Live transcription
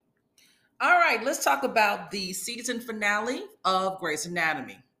All right, let's talk about the season finale of Grey's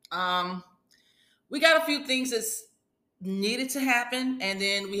Anatomy. Um, we got a few things that's needed to happen, and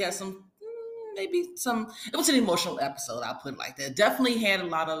then we had some maybe some. It was an emotional episode. I'll put it like that. Definitely had a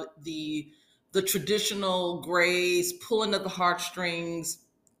lot of the traditional Greys pulling at the heartstrings,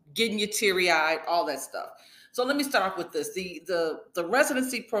 getting you teary eyed, all that stuff. So let me start off with this. The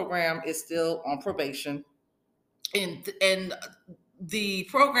residency program is still on probation, and the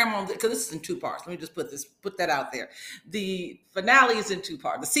program on because this is in two parts. Let me just put that out there. The finale is in two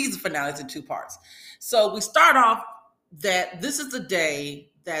parts. The season finale is in two parts. So we start off that this is the day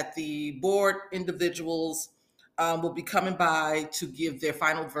that the board individuals will be coming by to give their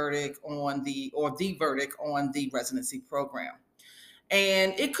final verdict on the verdict on the residency program.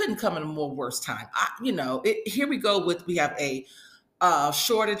 And it couldn't come in a more worse time. Here we go with we have a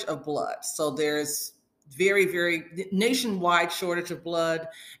shortage of blood. So there's very nationwide shortage of blood,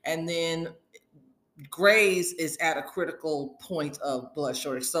 and then Grey's is at a critical point of blood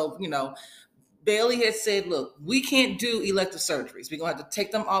shortage. So Bailey had said, "Look, we can't do elective surgeries. We're gonna have to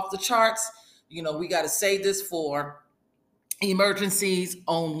take them off the charts. We got to save this for emergencies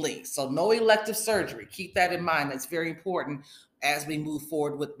only. So no elective surgery. Keep that in mind. That's very important as we move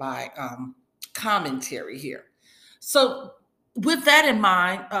forward with my commentary here." So with that in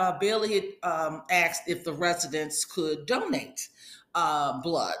mind, Bailey had asked if the residents could donate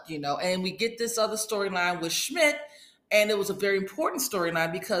blood, and we get this other storyline with Schmidt, and it was a very important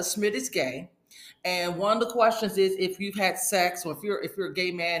storyline because Schmidt is gay. And one of the questions is if you've had sex, or if you're a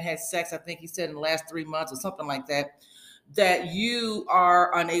gay man had sex, I think he said in the last 3 months or something like that, that you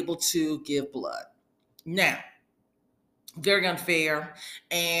are unable to give blood. Now, very unfair,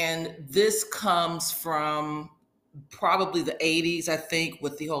 and this comes from probably the 80s, I think,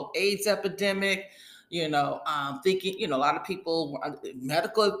 with the whole AIDS epidemic. Thinking, a lot of people,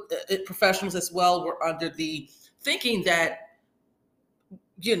 medical professionals as well, were under the thinking that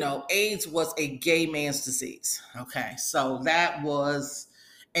AIDS was a gay man's disease. Okay, so that was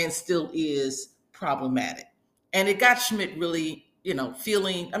and still is problematic, and it got Schmidt really,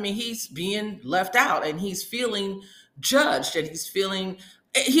 feeling. I mean, he's being left out, and he's feeling judged, and he's feeling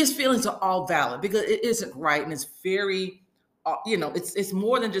his feelings are all valid because it isn't right, and it's very, it's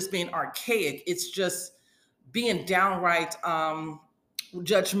more than just being archaic. It's just being downright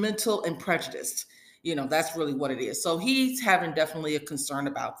judgmental and prejudiced. That's really what it is. So he's having definitely a concern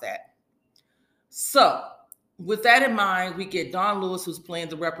about that. So with that in mind, we get Dawn Lewis, who's playing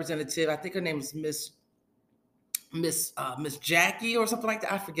the representative. I think her name is Miss Jackie or something like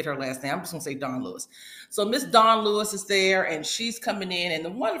that. I forget her last name. I'm just gonna say Dawn Lewis. So Miss Dawn Lewis is there, and she's coming in,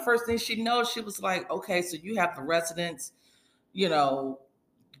 and one of the first things she knows, she was like, "Okay, so you have the residents, you know,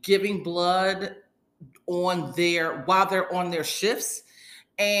 giving blood on while they're on their shifts."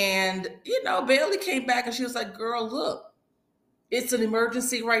 And Bailey came back and she was like, "Girl, look, it's an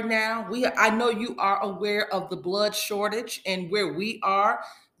emergency right now. I know you are aware of the blood shortage and where we are.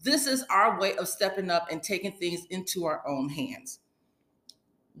 This is our way of stepping up and taking things into our own hands."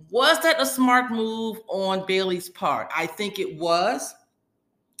 Was that a smart move on Bailey's part? I think it was.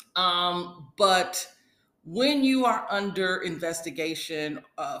 But when you are under investigation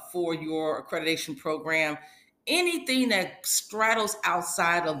for your accreditation program, anything that straddles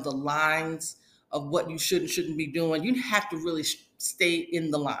outside of the lines of what you should and shouldn't be doing, you have to really stay in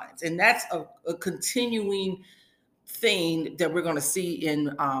the lines. And that's a continuing thing that we're going to see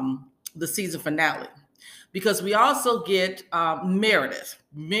in the season finale. Because we also get Meredith.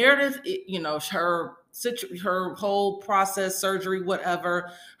 Meredith, her whole process, surgery,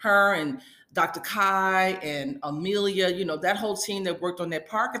 whatever, her and Dr. Kai and Amelia, that whole team that worked on that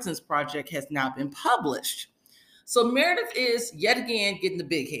Parkinson's project has now been published. So Meredith is yet again getting the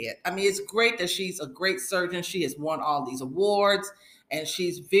big head. I mean, it's great that she's a great surgeon. She has won all these awards, and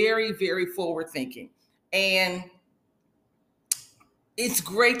she's very, very forward thinking. And it's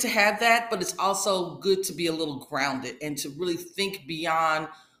great to have that, but it's also good to be a little grounded and to really think beyond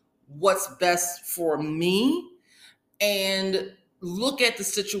what's best for me and look at the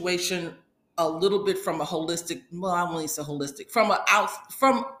situation a little bit from a holistic, well, I won't say holistic,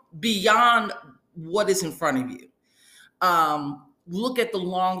 from beyond what is in front of you. Look at the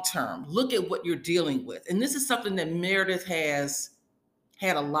long term, look at what you're dealing with. And this is something that Meredith has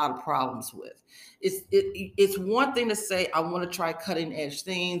had a lot of problems with. It's one thing to say, I want to try cutting edge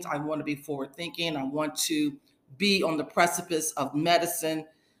things. I want to be forward thinking. I want to be on the precipice of medicine.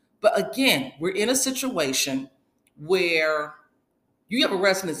 But again, we're in a situation where you have a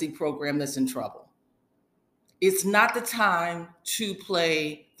residency program that's in trouble. It's not the time to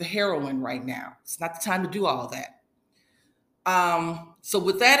play the heroine right now. It's not the time to do all that. So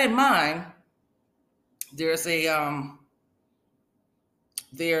with that in mind, there's a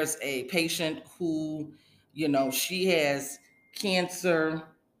patient who, she has cancer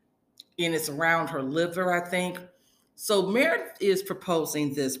and it's around her liver, I think. So Meredith is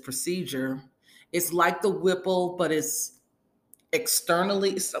proposing this procedure. It's like the Whipple, but it's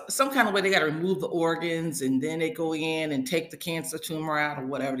externally, some kind of way. They got to remove the organs and then they go in and take the cancer tumor out or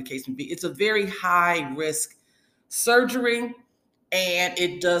whatever the case may be. It's a very high risk surgery, and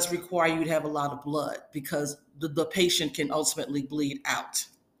it does require you to have a lot of blood because the patient can ultimately bleed out.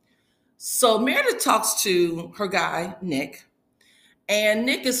 So Meredith talks to her guy, Nick, and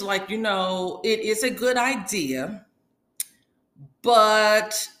Nick is like, it is a good idea,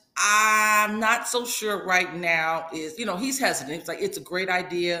 but I'm not so sure right now. He's hesitant. It's like, it's a great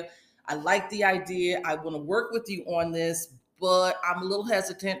idea. I like the idea. I want to work with you on this, but I'm a little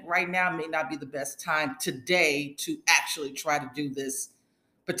hesitant right now. May not be the best time today to actually try to do this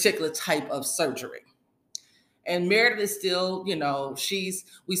particular type of surgery. And Meredith is still,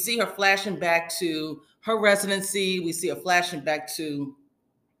 we see her flashing back to her residency. We see her flashing back to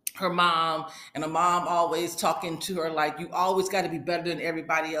her mom, and her mom always talking to her like, you always got to be better than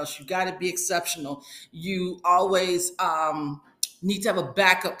everybody else. You got to be exceptional. You always need to have a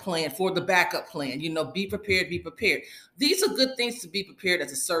backup plan for the backup plan. Be prepared, be prepared. These are good things to be prepared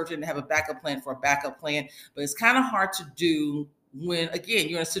as a surgeon, to have a backup plan for a backup plan, but it's kind of hard to do when, again,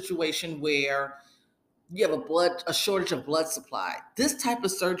 you're in a situation where you have a shortage of blood supply. This type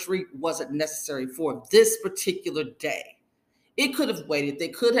of surgery wasn't necessary for this particular day. It could have waited. They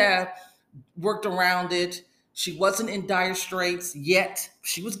could have worked around it. She wasn't in dire straits yet.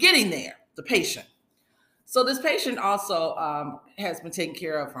 She was getting there, the patient. So this patient also has been taking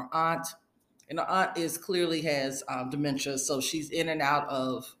care of her aunt, and her aunt clearly has dementia, so she's in and out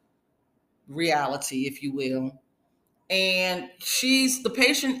of reality, if you will. And she's the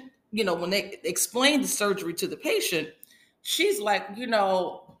patient. When they explain the surgery to the patient, she's like,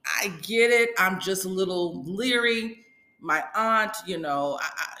 I get it. I'm just a little leery. My aunt,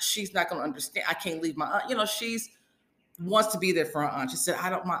 she's not going to understand. I can't leave my aunt. She's wants to be there for her aunt. She said,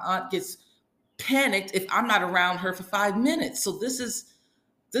 my aunt gets panicked if I'm not around her for 5 minutes. So this is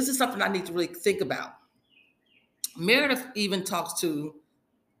something I need to really think about. Meredith even talks to,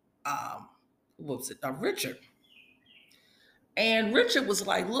 Richard. And Richard was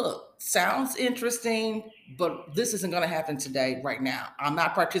like, look, sounds interesting, but this isn't going to happen today, right now. I'm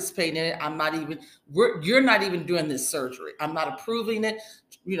not participating in it. You're not even doing this surgery. I'm not approving it.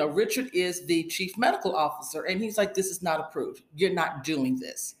 Richard is the chief medical officer, and he's like, this is not approved. You're not doing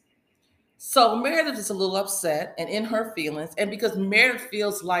this. So Meredith is a little upset and in her feelings. And because Meredith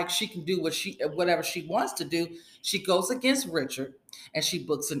feels like she can do whatever she wants to do, she goes against Richard and she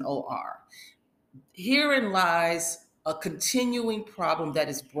books an OR. Herein lies a continuing problem that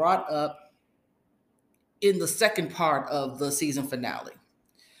is brought up in the second part of the season finale.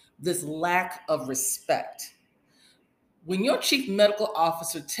 This lack of respect. When your chief medical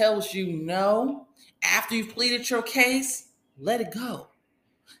officer tells you no after you've pleaded your case, let it go.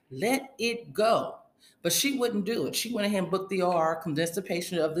 Let it go. But she wouldn't do it. She went ahead and booked the OR, convinced the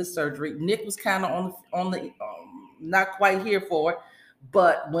patient of this surgery. Nick was kind of on the not quite here for it,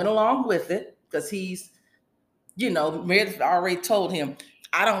 but went along with it because he's, Meredith already told him,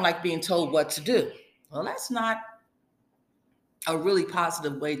 I don't like being told what to do. Well, that's not a really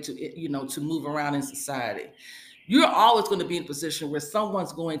positive way to move around in society. You're always going to be in a position where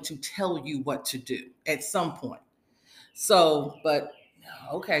someone's going to tell you what to do at some point. So, but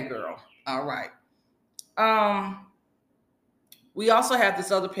okay, girl. All right. We also have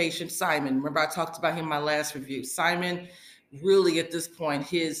this other patient, Simon. Remember, I talked about him in my last review. Simon, really at this point,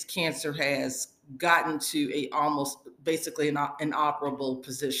 his cancer has gotten to a almost basically an inoperable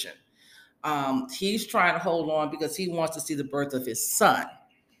position. He's trying to hold on because he wants to see the birth of his son.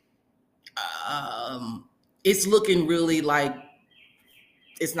 It's looking really like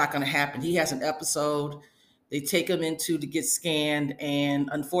it's not going to happen. He has an episode. They take him to get scanned, and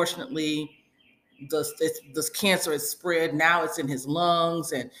unfortunately, this cancer is spread. Now it's in his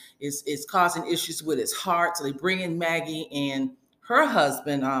lungs, and it's causing issues with his heart. So they bring in Maggie and her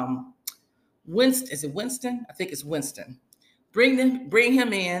husband, Winston. Is it Winston? I think it's Winston. Bring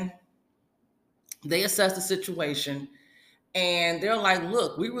him in. They assess the situation, and they're like,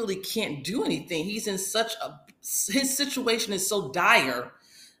 look, we really can't do anything. He's in his situation is so dire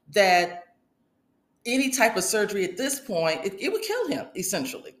that any type of surgery at this point, it would kill him,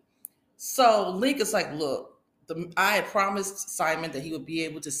 essentially. So Link is like, look, I had promised Simon that he would be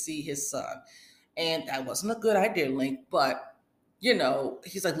able to see his son. And that wasn't a good idea, Link, but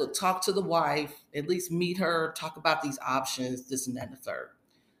he's like, look, talk to the wife, at least meet her, talk about these options, this and that and the third.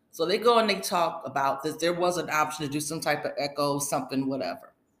 So they go and they talk about this. There was an option to do some type of echo, something,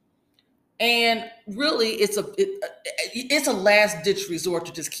 whatever. And really, it's a last ditch resort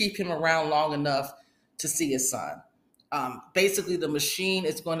to just keep him around long enough to see his son. Basically, the machine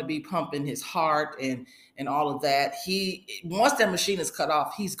is going to be pumping his heart and all of that. He Once that machine is cut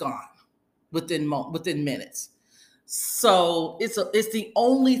off, he's gone within minutes. So it's the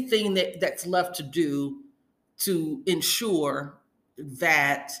only thing that's left to do to ensure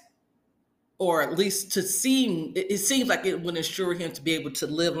that, or at least to seem, it seems like it would ensure him to be able to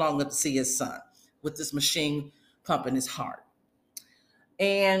live long enough to see his son with this machine pumping his heart.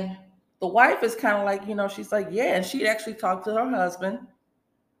 And the wife is kind of like, she's like, yeah. And she actually talked to her husband.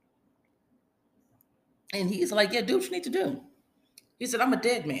 And he's like, yeah, do what you need to do. He said, I'm a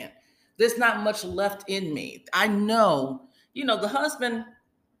dead man. There's not much left in me. I know, the husband,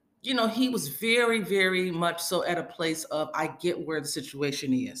 he was very, very much so at a place of, I get where the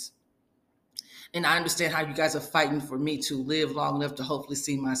situation is. And I understand how you guys are fighting for me to live long enough to hopefully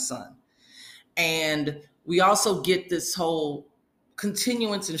see my son. And we also get this whole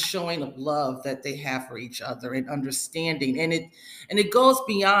continuance and showing of love that they have for each other and understanding. And it goes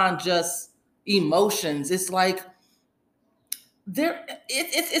beyond just emotions. It's like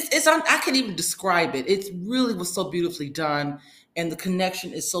it's I can't even describe it. It really was so beautifully done, and the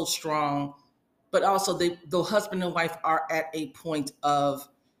connection is so strong. But also, the husband and wife are at a point of,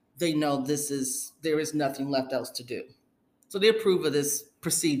 they know there is nothing left else to do, so they approve of this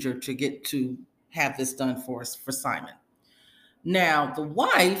procedure to get to have this done for us, for Simon. Now, the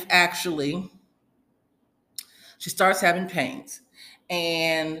wife actually, she starts having pains,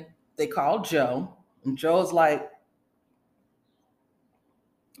 and they call Joe, and Joe's like,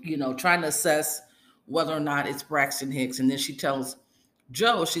 trying to assess whether or not it's Braxton Hicks. And then she tells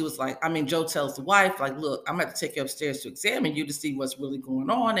Joe, Joe tells the wife, like, look, I'm going to take you upstairs to examine you to see what's really going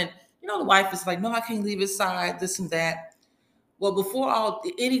on. And, the wife is like, no, I can't leave his side, this and that. Well, before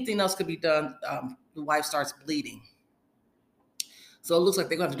anything else could be done, the wife starts bleeding. So it looks like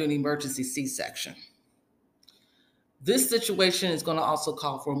they're going to do an emergency C-section. This situation is going to also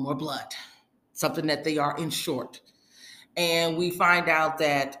call for more blood, something that they are in short. And we find out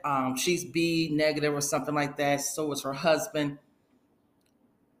that she's B negative or something like that. So is her husband.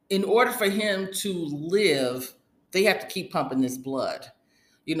 In order for him to live, they have to keep pumping this blood,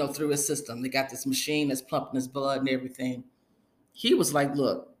 through his system. They got this machine that's pumping his blood and everything. He was like,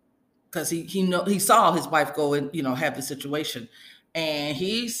 look, because he saw his wife go and, have the situation. And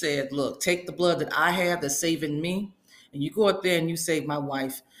he said, look, take the blood that I have that's saving me, and you go up there and you save my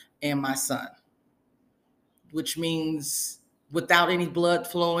wife and my son. Which means without any blood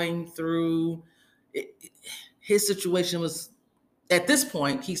flowing through, his situation was, at this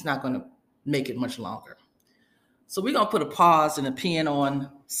point, he's not going to make it much longer. So we're going to put a pause and a pin on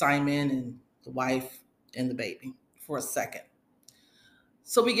Simon and the wife and the baby for a second.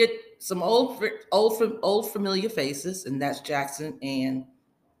 So we get some old familiar faces, and that's Jackson and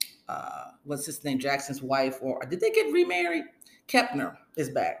what's his name? Jackson's wife, or did they get remarried? Kepner is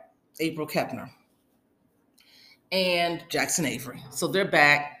back. April Kepner. And Jackson Avery. So they're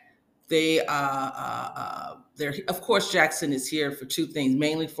back. They're of course, Jackson is here for two things,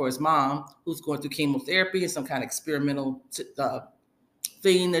 mainly for his mom, who's going through chemotherapy and some kind of experimental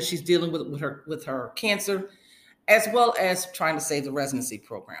thing that she's dealing with her cancer, as well as trying to save the residency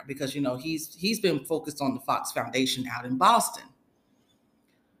program, because he's been focused on the Fox Foundation out in Boston.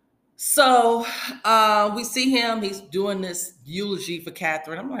 So we see him. He's doing this eulogy for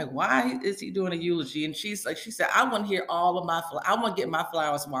Catherine. I'm like, why is he doing a eulogy? And she said, I want to hear all of I want to get my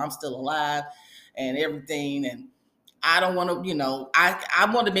flowers while I'm still alive and everything. And I don't want to,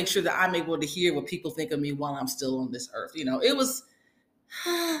 I want to make sure that I'm able to hear what people think of me while I'm still on this earth. It was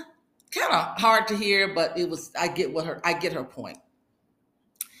kind of hard to hear, but I get her point.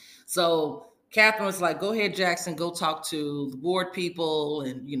 So Catherine was like, go ahead, Jackson, go talk to the board people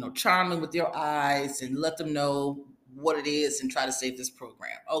and, charm them with your eyes and let them know what it is and try to save this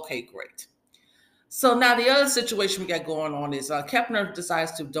program. Okay, great. So now the other situation we got going on is Kepner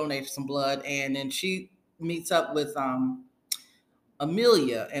decides to donate some blood, and then she meets up with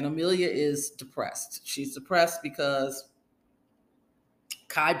Amelia, and Amelia is depressed. She's depressed because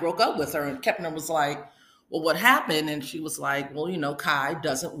Kai broke up with her, and Kepner was like, well, what happened? And she was like, well, Kai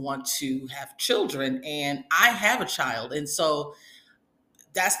doesn't want to have children, and I have a child. And so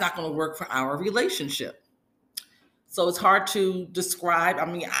that's not going to work for our relationship. So it's hard to describe. I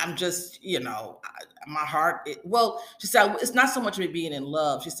mean, I'm just, my heart, she said, it's not so much me being in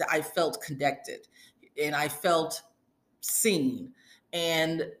love. She said, I felt connected, and I felt scene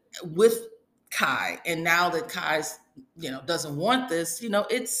and with Kai. And now that Kai's, doesn't want this,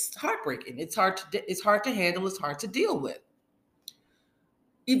 it's heartbreaking. It's hard to handle, it's hard to deal with.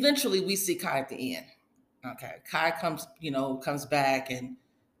 Eventually we see Kai at the end. Okay. Kai comes back, and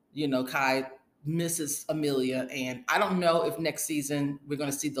Kai misses Amelia. And I don't know if next season we're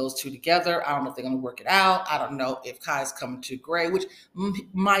going to see those two together. I don't know if they're going to work it out. I don't know if Kai's coming to Gray, which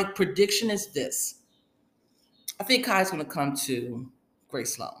my prediction is this. I think Kai's going to come to Gray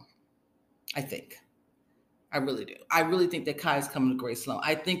Sloan. I think. I really do. I really think that Kai's coming to Gray Sloan.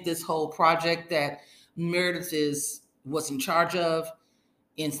 I think this whole project that Meredith was in charge of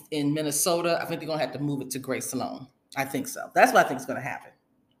in Minnesota, I think they're going to have to move it to Gray Sloan. I think so. That's what I think is going to happen.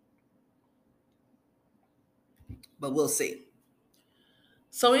 But we'll see.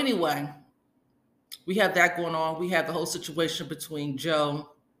 So anyway, we have that going on. We have the whole situation between Joe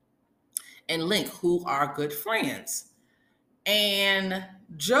and Link, who are good friends. And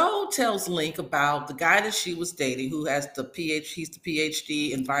Joe tells Link about the guy that she was dating, who has he's the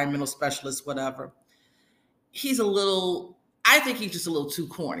PhD, environmental specialist, whatever. I think he's just a little too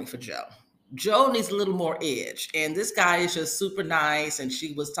corny for Joe. Joe needs a little more edge. And this guy is just super nice. And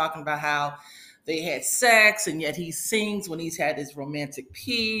she was talking about how they had sex, and yet he sings when he's had his romantic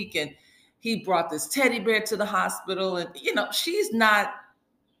peak. And he brought this teddy bear to the hospital. And, she's not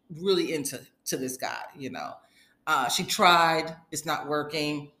really into this guy, She tried, it's not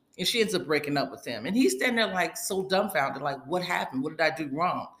working. And she ends up breaking up with him. And he's standing there like so dumbfounded, like, what happened? What did I do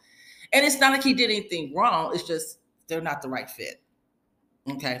wrong? And it's not like he did anything wrong. It's just they're not the right fit.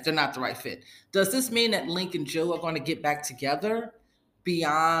 Okay, they're not the right fit. Does this mean that Link and Joe are going to get back together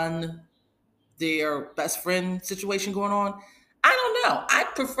beyond their best friend situation going on? I don't know. I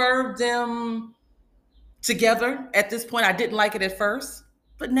prefer them together at this point. I didn't like it at first,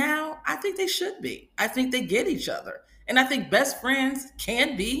 but now I think they should be. I think they get each other. And I think best friends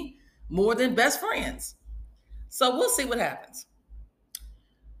can be more than best friends. So we'll see what happens.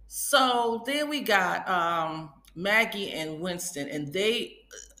 So then we got Maggie and Winston, and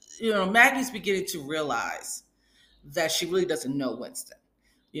Maggie's beginning to realize that she really doesn't know Winston.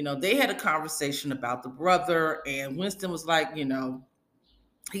 They had a conversation about the brother, and Winston was like,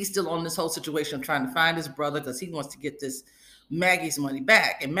 he's still on this whole situation of trying to find his brother because he wants to get this Maggie's money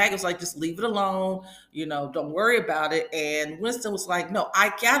back. And Maggie was like, just leave it alone. Don't worry about it. And Winston was like, no,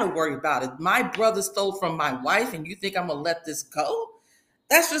 I gotta worry about it. My brother stole from my wife, and you think I'm gonna let this go?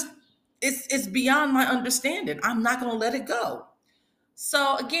 That's just, it's beyond my understanding. I'm not going to let it go.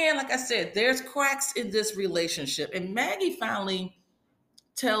 So again, like I said, there's cracks in this relationship. And Maggie finally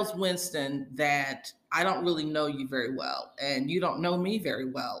tells Winston that I don't really know you very well, and you don't know me very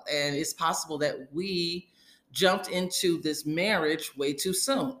well. And it's possible that we jumped into this marriage way too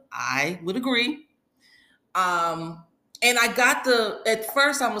soon. I would agree. And at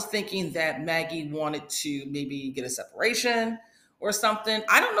first I was thinking that Maggie wanted to maybe get a separation or something.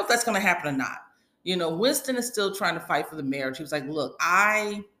 I don't know if that's going to happen or not. Winston is still trying to fight for the marriage. He was like, look,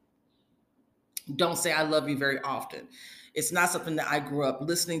 I don't say I love you very often. It's not something that I grew up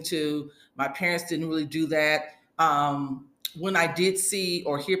listening to. My parents didn't really do that. When I did see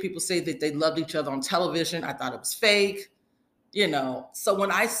or hear people say that they loved each other on television, I thought it was fake. So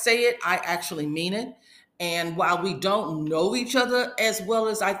when I say it, I actually mean it. And while we don't know each other as well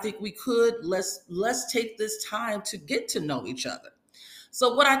as I think we could, let's take this time to get to know each other.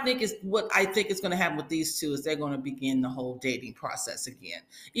 So what I think is going to happen with these two is they're going to begin the whole dating process again.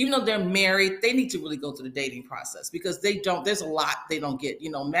 Even though they're married, they need to really go through the dating process because there's a lot they don't get.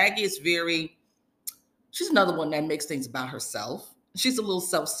 Maggie is she's another one that makes things about herself. She's a little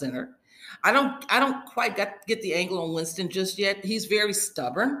self-centered. I don't quite get the angle on Winston just yet. He's very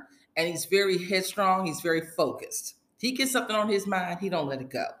stubborn. And he's very headstrong. He's very focused. He gets something on his mind. He don't let it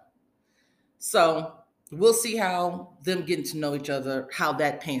go. So we'll see how them getting to know each other, how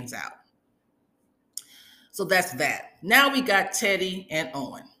that pans out. So that's that. Now we got Teddy and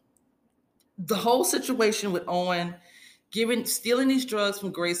Owen. The whole situation with Owen stealing these drugs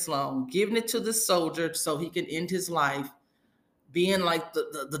from Gray Sloan, giving it to the soldier so he can end his life, being like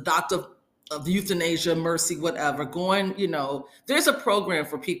the doctor of euthanasia, mercy, whatever, going, there's a program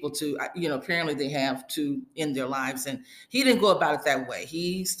for people to, apparently they have to end their lives. And he didn't go about it that way.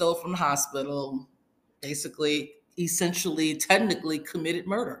 He stole from the hospital, basically, essentially, technically committed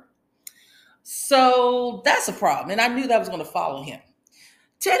murder. So that's a problem. And I knew that was going to follow him.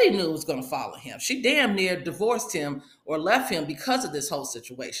 Teddy knew it was going to follow him. She damn near divorced him or left him because of this whole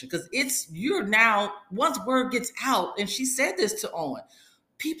situation. Because you're now, once word gets out, and she said this to Owen,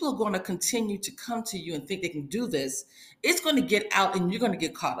 people are going to continue to come to you and think they can do this. It's going to get out and you're going to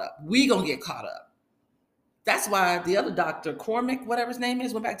get caught up. We're going to get caught up. That's why the other doctor, Cormac, whatever his name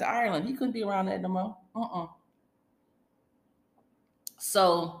is, went back to Ireland. He couldn't be around that no more.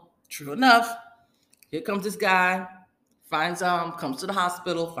 So true enough, here comes this guy, finds comes to the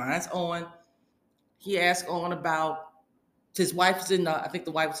hospital, finds Owen. He asks Owen about his wife is in I think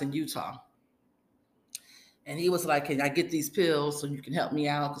the wife was in Utah. And he was like, "Can I get these pills so you can help me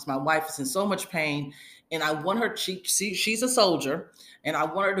out? Because my wife is in so much pain, and I want her. She's a soldier, and I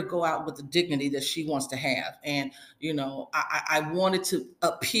want her to go out with the dignity that she wants to have. And I wanted to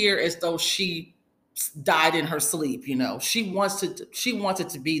appear as though she died in her sleep. She wants it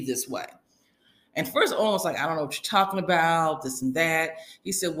to be this way." And first, Owen was like, "I don't know what you're talking about, this and that."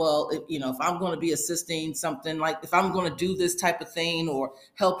 He said, "Well, if I'm going to be assisting something, like if I'm going to do this type of thing or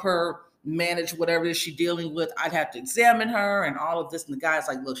help her manage whatever it is she's dealing with, I'd have to examine her and all of this." And the guy's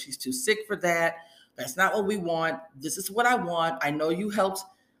like, "Look, she's too sick for that. That's not what we want. This is what I want. I know you helped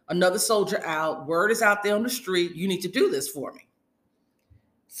another soldier out. Word is out there on the street. You need to do this for me."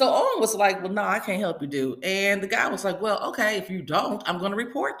 So Owen was like, "Well, no, I can't help you, dude." And the guy was like, "Well, okay, if you don't, I'm going to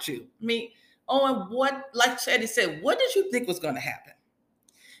report you." I mean, Owen, like Teddy said, what did you think was going to happen?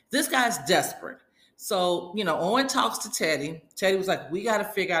 This guy's desperate. So, Owen talks to Teddy. Teddy was like, "We got to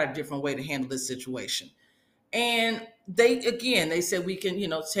figure out a different way to handle this situation." And they said, "We can,"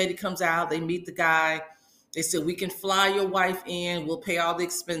 Teddy comes out, they meet the guy. They said, "We can fly your wife in. We'll pay all the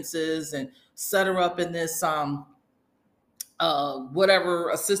expenses and set her up in this, whatever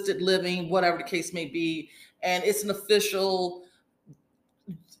assisted living, whatever the case may be. And it's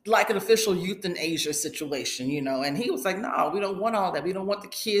like an official euthanasia situation." And he was like, "No, we don't want all that. We don't want the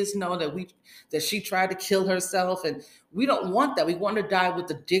kids to know that she tried to kill herself, and we don't want that. We want her to die with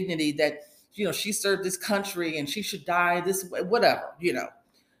the dignity that she served this country, and she should die this way, whatever."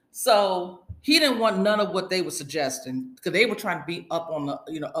 So he didn't want none of what they were suggesting, because they were trying to be up on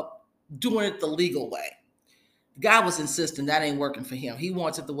up doing it the legal way. The guy was insisting that ain't working for him. He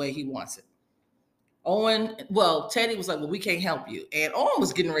wants it the way he wants it. Teddy was like, "Well, we can't help you." And Owen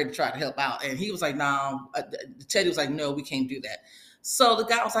was getting ready to try to help out. And he was like, "No." Teddy was like, "No, we can't do that." So the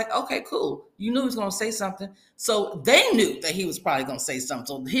guy was like, "Okay, cool. You knew he was going to say something." So they knew that he was probably going to say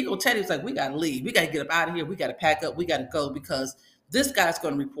something. So Teddy was like, "We got to leave. We got to get up out of here. We got to pack up. We got to go, because this guy's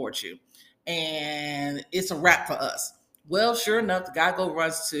going to report you. And it's a wrap for us." Well, sure enough, the guy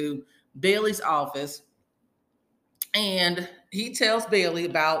runs to Bailey's office, and he tells Bailey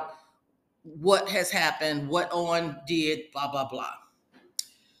about what has happened, what Owen did, blah, blah, blah.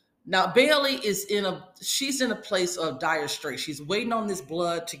 Now, Bailey she's in a place of dire straits. She's waiting on this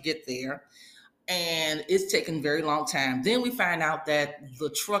blood to get there, and it's taken a very long time. Then we find out that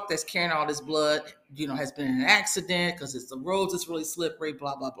the truck that's carrying all this blood, has been in an accident because the roads is really slippery,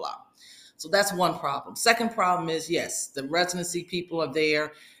 blah, blah, blah. So that's one problem. Second problem is, yes, the residency people are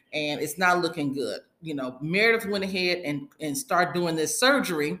there, and it's not looking good. Meredith went ahead and started doing this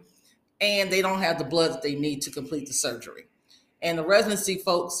surgery, and they don't have the blood that they need to complete the surgery. And the residency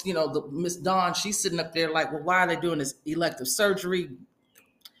folks, the Miss Dawn, she's sitting up there like, "Well, why are they doing this elective surgery?"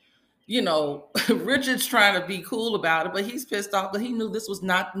 Richard's trying to be cool about it, but he's pissed off, but he knew this was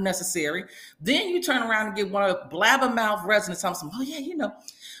not necessary. Then you turn around and get one of the blabbermouth residents something, "Oh yeah,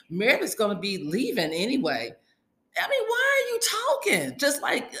 Meredith's going to be leaving anyway." I mean, why are you talking? Just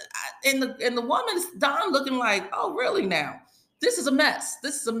like, and the woman is Dawn looking like, "Oh, really now? This is a mess.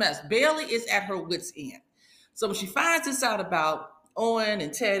 This is a mess." Bailey is at her wit's end. So when she finds this out about Owen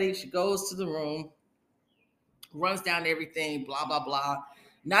and Teddy, she goes to the room, runs down everything, blah, blah, blah.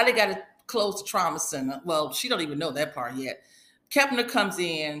 Now they got to close the trauma center. Well, she don't even know that part yet. Kepner comes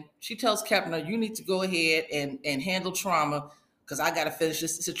in. She tells Kepner, "You need to go ahead and handle trauma, because I got to finish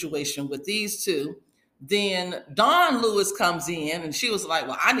this situation with these two." Then Dawn Lewis comes in, and she was like,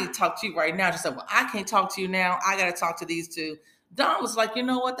 "Well, I need to talk to you right now." She said, "Well, I can't talk to you now. I got to talk to these two." Dawn was like, "You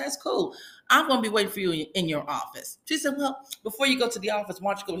know what? That's cool. I'm going to be waiting for you in your office." She said, "Well, before you go to the office,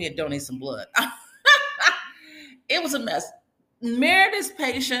 why don't you go ahead and donate some blood?" It was a mess. Meredith's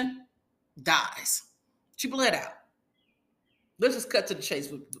patient dies. She bled out. Let's just cut to the chase.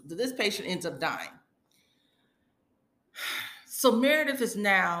 This patient ends up dying. So Meredith is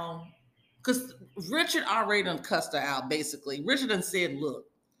now, because Richard already done cussed her out, basically. Richard done said, "Look,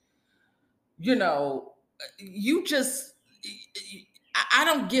 you just, I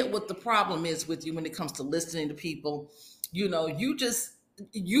don't get what the problem is with you when it comes to listening to people. You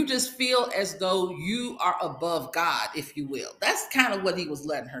just feel as though you are above God, if you will." That's kind of what he was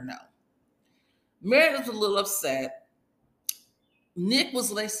letting her know. Meredith was a little upset. Nick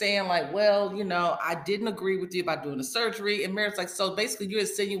was like saying like, "Well, I didn't agree with you about doing the surgery." And Meredith's like, "So basically you're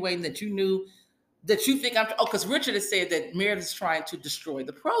insinuating that you knew, that you think I'm," because Richard has said that Meredith is trying to destroy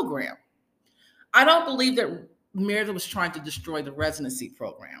the program. I don't believe that Meredith was trying to destroy the residency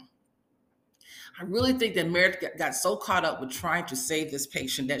program. I really think that Meredith got so caught up with trying to save this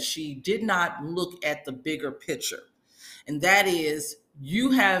patient that she did not look at the bigger picture. And that is,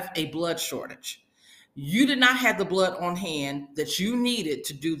 you have a blood shortage. You did not have the blood on hand that you needed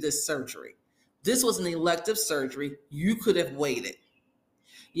to do this surgery. This was an elective surgery. You could have waited.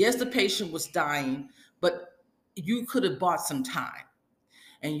 Yes, the patient was dying, but you could have bought some time.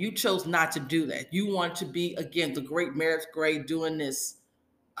 And you chose not to do that. You want to be, again, the great Meredith Grey doing this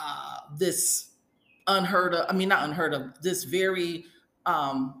unheard of, I mean, not unheard of, this very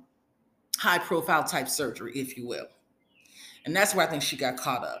high profile type surgery, if you will. And that's where I think she got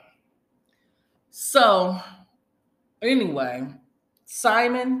caught up. So, anyway,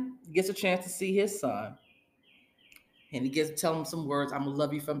 Simon gets a chance to see his son. And he gets to tell him some words, I'm going to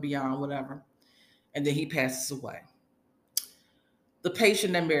love you from beyond, whatever. And then he passes away. The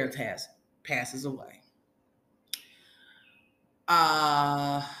patient that Meredith has passes away.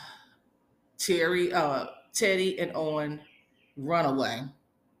 Teddy and Owen run away.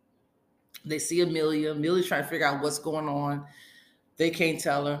 They see Amelia. Amelia's trying to figure out what's going on. They can't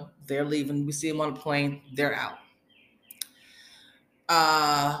tell her. They're leaving. We see them on the plane. They're out.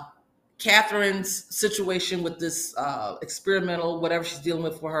 Catherine's situation with this experimental, whatever she's dealing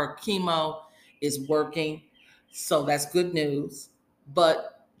with for her chemo, is working. So that's good news.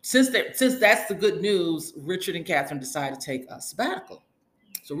 But since that's the good news, Richard and Catherine decide to take a sabbatical.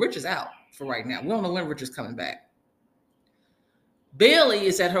 So Richard's out for right now. We don't know when Richard's coming back. Bailey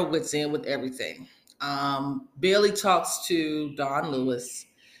is at her wit's end with everything. Bailey talks to Dawn Lewis.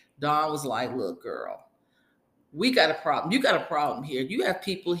 Dawn was like, look, girl, we got a problem. You got a problem here. You have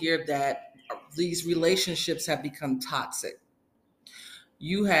people here that these relationships have become toxic.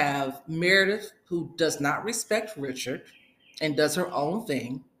 You have Meredith, who does not respect Richard and does her own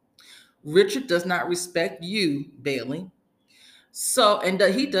thing. Richard does not respect you, Bailey. So, and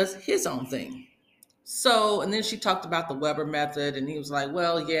he does his own thing. So, and then she talked about the Weber method, and he was like,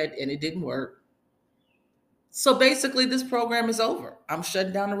 well, yeah, and it didn't work. So basically, this program is over. I'm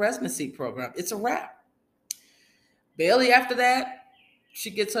shutting down the residency program. It's a wrap. Bailey, after that,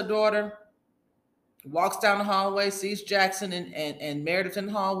 she gets her daughter, walks down the hallway, sees Jackson and Meredith in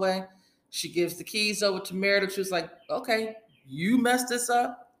the hallway. She gives the keys over to Meredith. She was like, okay, you messed this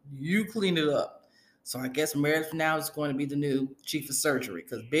up. You clean it up. So I guess Meredith now is going to be the new chief of surgery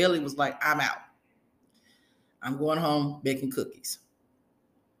because Bailey was like, I'm out. I'm going home baking cookies.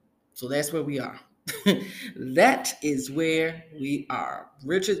 So that's where we are. That is where we are.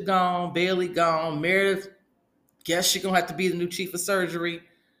 Richard gone, Bailey gone, Meredith, guess she's going to have to be the new chief of surgery.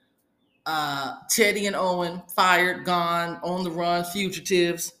 Teddy and Owen fired, gone, on the run,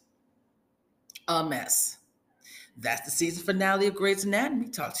 fugitives. A mess. That's the season finale of Grey's Anatomy.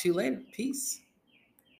 Talk to you later. Peace.